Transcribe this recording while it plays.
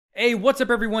Hey, what's up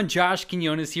everyone? Josh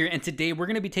Quinones here, and today we're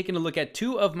going to be taking a look at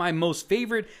two of my most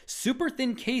favorite super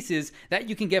thin cases that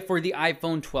you can get for the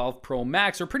iPhone 12 Pro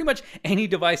Max, or pretty much any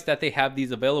device that they have these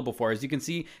available for. As you can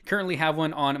see, currently have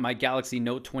one on my Galaxy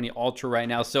Note 20 Ultra right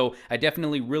now, so I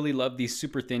definitely really love these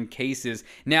super thin cases.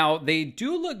 Now, they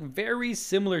do look very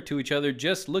similar to each other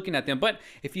just looking at them, but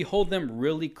if you hold them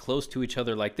really close to each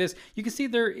other like this, you can see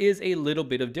there is a little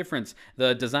bit of difference.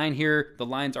 The design here, the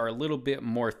lines are a little bit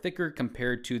more thicker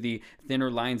compared to the thinner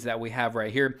lines that we have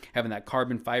right here, having that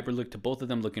carbon fiber look to both of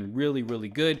them, looking really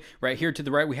good. Right here to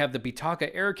the right we have the Bitaka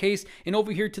Air case, and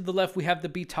over here to the left we have the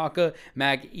Bitaka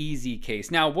Mag Easy case.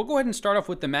 Now we'll go ahead and start off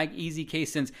with the Mag Easy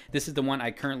case, since this is the one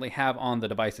I currently have on the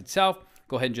device itself.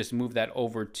 Go ahead and just move that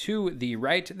over to the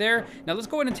right there. Now let's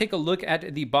go ahead and take a look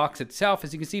at the box itself.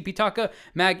 As you can see, Bitaka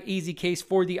Mag Easy case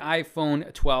for the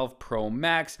iPhone 12 Pro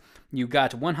Max. You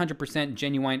got 100%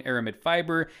 genuine aramid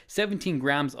fiber, 17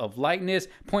 grams of lightness,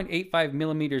 0.85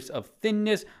 millimeters of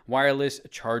thinness, wireless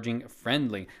charging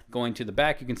friendly. Going to the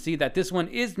back, you can see that this one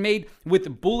is made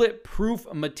with bulletproof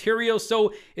material,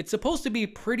 so it's supposed to be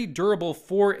pretty durable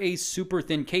for a super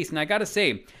thin case. And I gotta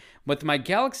say, with my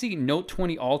Galaxy Note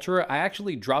 20 Ultra, I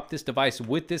actually dropped this device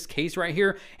with this case right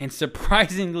here, and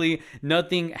surprisingly,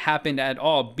 nothing happened at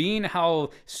all. Being how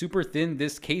super thin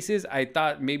this case is, I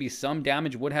thought maybe some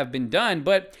damage would have been done,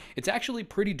 but it's actually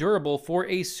pretty durable for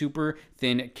a super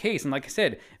thin case. And like I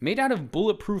said, made out of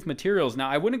bulletproof materials. Now,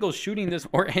 I wouldn't go shooting this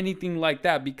or anything like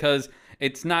that, because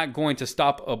it's not going to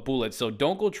stop a bullet. So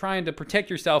don't go trying to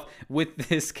protect yourself with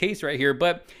this case right here,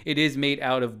 but it is made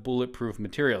out of bulletproof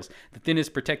materials. The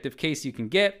thinnest protective case you can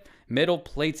get, metal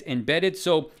plates embedded.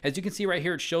 So as you can see right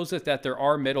here, it shows us that there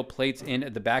are metal plates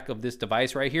in the back of this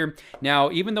device right here.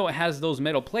 Now, even though it has those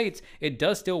metal plates, it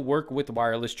does still work with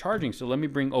wireless charging. So let me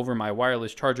bring over my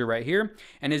wireless charger right here.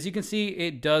 And as you can see,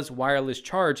 it does wireless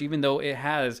charge, even though it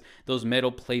has those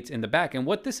metal plates in the back. And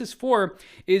what this is for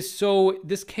is so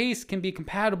this case can be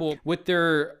compatible with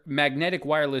their magnetic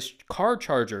wireless car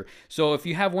charger. So if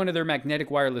you have one of their magnetic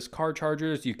wireless car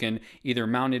chargers, you can either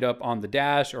mount it up on the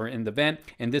dash or in the vent,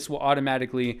 and this will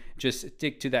automatically just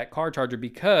stick to that car charger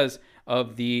because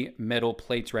of the metal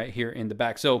plates right here in the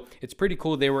back. So it's pretty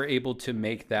cool they were able to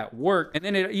make that work. And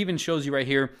then it even shows you right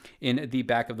here in the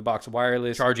back of the box,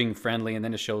 wireless charging friendly, and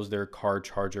then it shows their car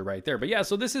charger right there. But yeah,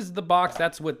 so this is the box.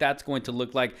 That's what that's going to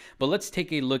look like. But let's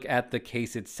take a look at the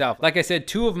case itself. Like I said,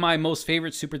 two of my most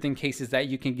favorite super thin cases that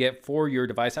you can get for your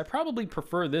device. I probably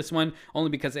prefer this one only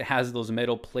because it has those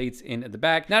metal plates in the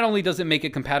back. Not only does it make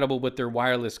it compatible with their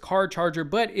wireless car charger,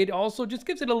 but it also just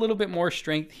gives it a little bit more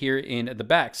strength here in the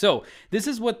back. So this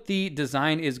is what the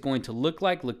design is going to look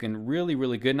like, looking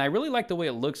really good. And I really like the way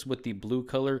it looks with the blue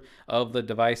color of the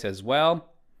device as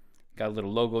well. Got a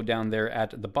little logo down there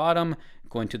at the bottom.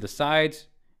 Going to the sides,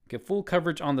 get full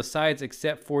coverage on the sides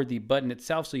except for the button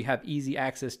itself, so you have easy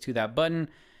access to that button.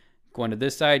 Going to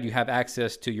this side, you have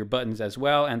access to your buttons as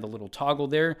well and the little toggle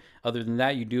there. Other than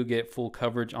that, you do get full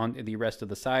coverage on the rest of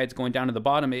the sides. Going down to the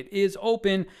bottom, it is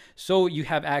open, so you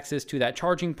have access to that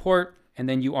charging port, and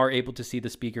then you are able to see the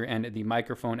speaker and the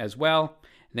microphone as well.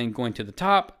 And then going to the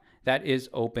top, that is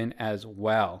open as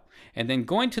well. And then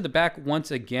going to the back once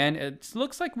again, it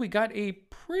looks like we got a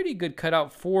pretty good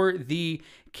cutout for the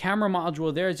camera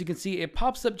module there. As you can see, it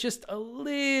pops up just a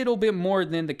little bit more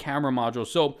than the camera module.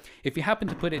 So if you happen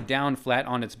to put it down flat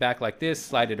on its back like this,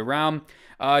 slide it around,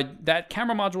 that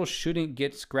camera module shouldn't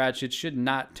get scratched. It should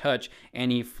not touch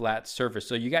any flat surface.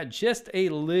 So you got just a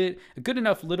good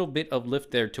enough little bit of lift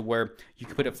there to where you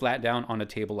can put it flat down on a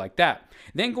table like that.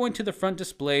 Then going to the front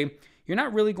display, you're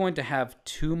not really going to have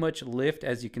too much lift.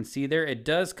 As you can see there, it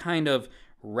does kind of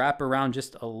wrap around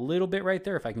just a little bit right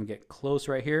there. If I can get close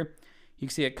right here, you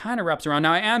can see it kind of wraps around.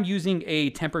 Now I am using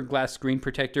a tempered glass screen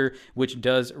protector, which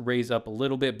does raise up a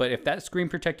little bit, but if that screen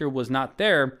protector was not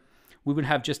there, we would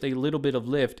have just a little bit of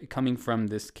lift coming from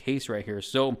this case right here.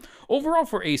 So overall,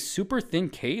 for a super thin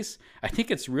case, I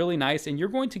think it's really nice, and you're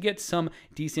going to get some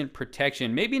decent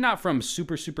protection. Maybe not from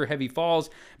super heavy falls,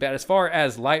 but as far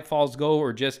as light falls go,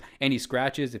 or just any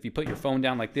scratches, if you put your phone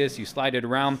down like this, you slide it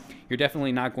around, you're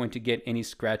definitely not going to get any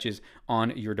scratches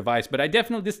on your device. But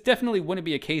this definitely wouldn't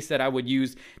be a case that I would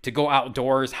use to go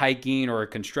outdoors hiking or a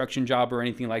construction job or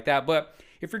anything like that. But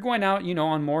if you're going out, you know,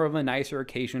 on more of a nicer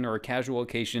occasion or a casual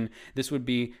occasion, this would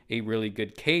be a really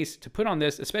good case to put on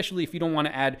this, especially if you don't want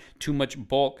to add too much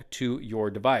bulk to your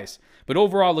device. But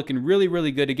overall, looking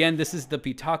really good. Again, this is the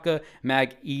Bitaka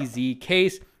Mag Easy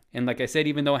case. And like I said,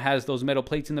 even though it has those metal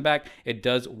plates in the back, it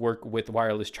does work with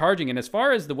wireless charging. And as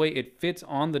far as the way it fits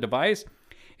on the device,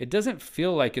 it doesn't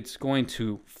feel like it's going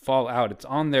to fall out. It's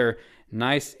on there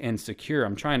nice and secure.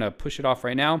 I'm trying to push it off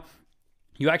right now.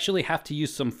 you actually have to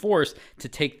use some force to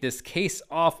take this case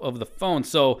off of the phone.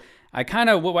 So I kind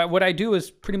of, what I do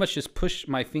is pretty much just push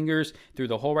my fingers through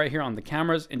the hole right here on the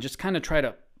cameras and just kind of try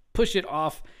to push it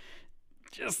off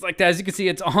just like that. As you can see,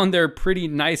 it's on there pretty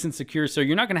nice and secure, so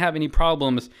you're not going to have any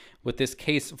problems with this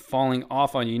case falling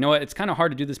off on you. You know what? It's kind of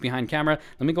hard to do this behind camera.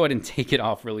 Let me go ahead and take it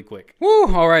off really quick.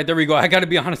 Woo! All right, there we go. I got to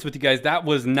be honest with you guys. That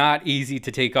was not easy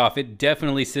to take off. It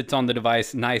definitely sits on the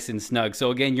device nice and snug.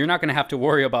 So again, you're not going to have to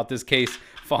worry about this case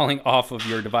falling off of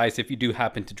your device. If you do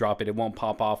happen to drop it, it won't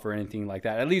pop off or anything like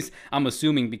that. At least I'm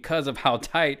assuming, because of how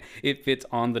tight it fits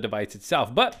on the device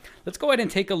itself. But let's go ahead and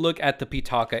take a look at the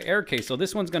Pitaka Air case. So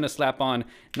this one's going to slap on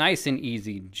nice and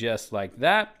easy, just like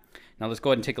that. Now let's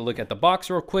go ahead and take a look at the box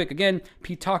real quick. Again,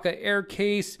 Pitaka Air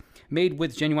case, made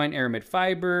with genuine aramid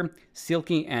fiber,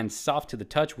 silky and soft to the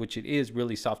touch, which it is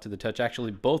really soft to the touch. Actually,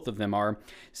 both of them are.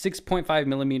 6.5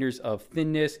 millimeters of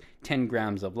thinness, 10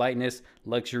 grams of lightness,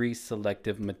 luxury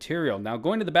selective material. Now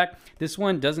going to the back, this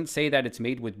one doesn't say that it's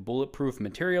made with bulletproof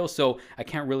material, so I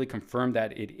can't really confirm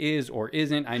that it is or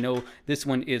isn't. I know this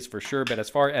one is for sure, but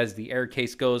as far as the Air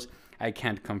case goes, I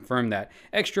can't confirm that.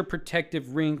 Extra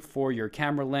protective ring for your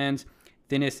camera lens,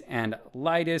 thinnest and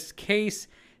lightest case,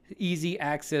 easy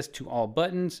access to all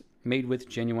buttons, made with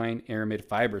genuine aramid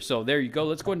fiber. So there you go.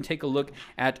 Let's go ahead and take a look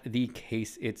at the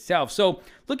case itself. So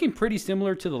looking pretty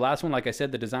similar to the last one. Like I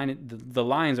said, the design, the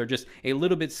lines are just a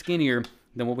little bit skinnier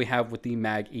than what we have with the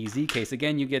Mag EZ case.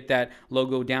 Again, you get that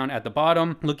logo down at the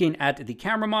bottom. Looking at the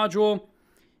camera module,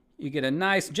 you get a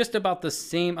nice, just about the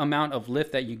same amount of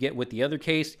lift that you get with the other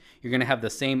case. You're going to have the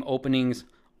same openings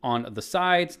on the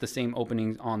sides, the same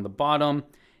openings on the bottom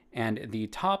and the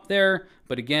top there.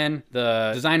 But again,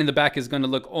 the design in the back is going to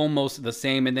look almost the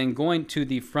same. And then going to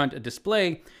the front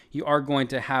display, you are going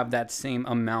to have that same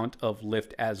amount of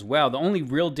lift as well. The only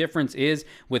real difference is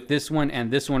with this one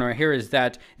and this one right here is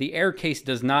that the Air case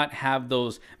does not have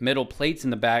those metal plates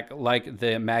in the back like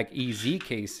the Mag EZ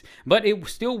case, but it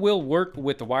still will work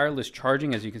with wireless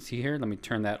charging. As you can see here, let me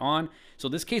turn that on. So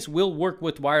this case will work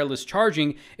with wireless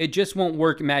charging. It just won't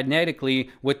work magnetically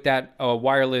with that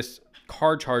wireless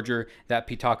car charger that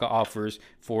Pitaka offers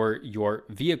for your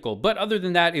vehicle. But other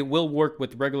than that, it will work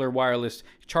with regular wireless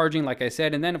charging, like I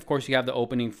said. And then of course you have the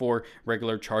opening for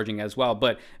regular charging as well.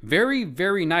 But very,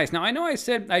 very nice. Now I know I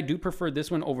said I do prefer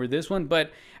this one over this one,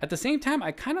 but at the same time,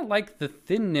 I kind of like the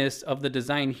thinness of the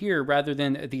design here rather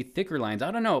than the thicker lines.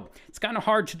 I don't know. It's kind of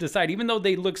hard to decide. Even though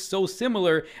they look so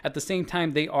similar, at the same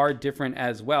time, they are different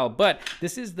as well. But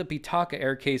this is the Pitaka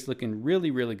Air case, looking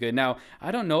really, really good. Now,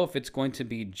 I don't know if it's going to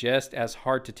be just as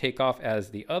hard to take off as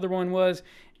the other one was.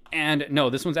 And no,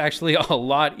 this one's actually a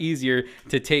lot easier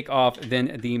to take off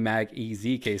than the Mag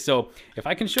EZ case. So if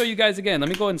I can show you guys again, let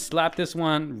me go ahead and slap this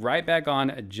one right back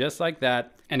on just like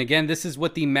that. And again, this is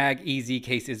what the Mag EZ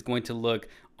case is going to look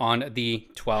on the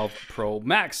 12 Pro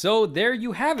Max. So there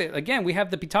you have it. Again, we have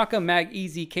the Pitaka Mag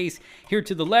EZ case here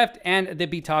to the left and the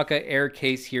Pitaka Air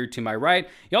case here to my right.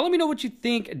 Y'all let me know what you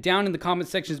think down in the comment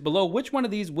sections below. Which one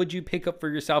of these would you pick up for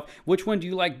yourself? Which one do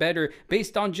you like better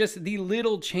based on just the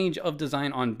little change of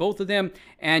design on both of them?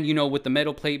 And you know, with the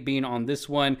metal plate being on this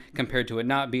one compared to it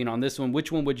not being on this one,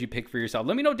 which one would you pick for yourself?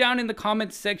 Let me know down in the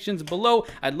comment sections below.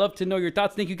 I'd love to know your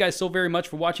thoughts. Thank you guys so very much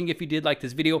for watching. If you did like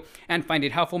this video and find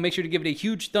it helpful, make sure to give it a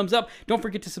huge thumbs up. Don't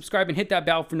forget to subscribe and hit that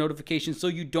bell for notifications so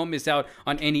you don't miss out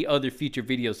on any other future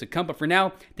videos to come. But for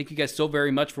now, thank you guys so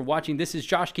very much for watching. This is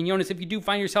Josh Quinones. If you do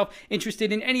find yourself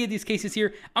interested in any of these cases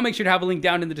here, I'll make sure to have a link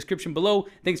down in the description below.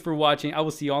 Thanks for watching. I will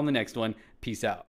see you all in the next one. Peace out.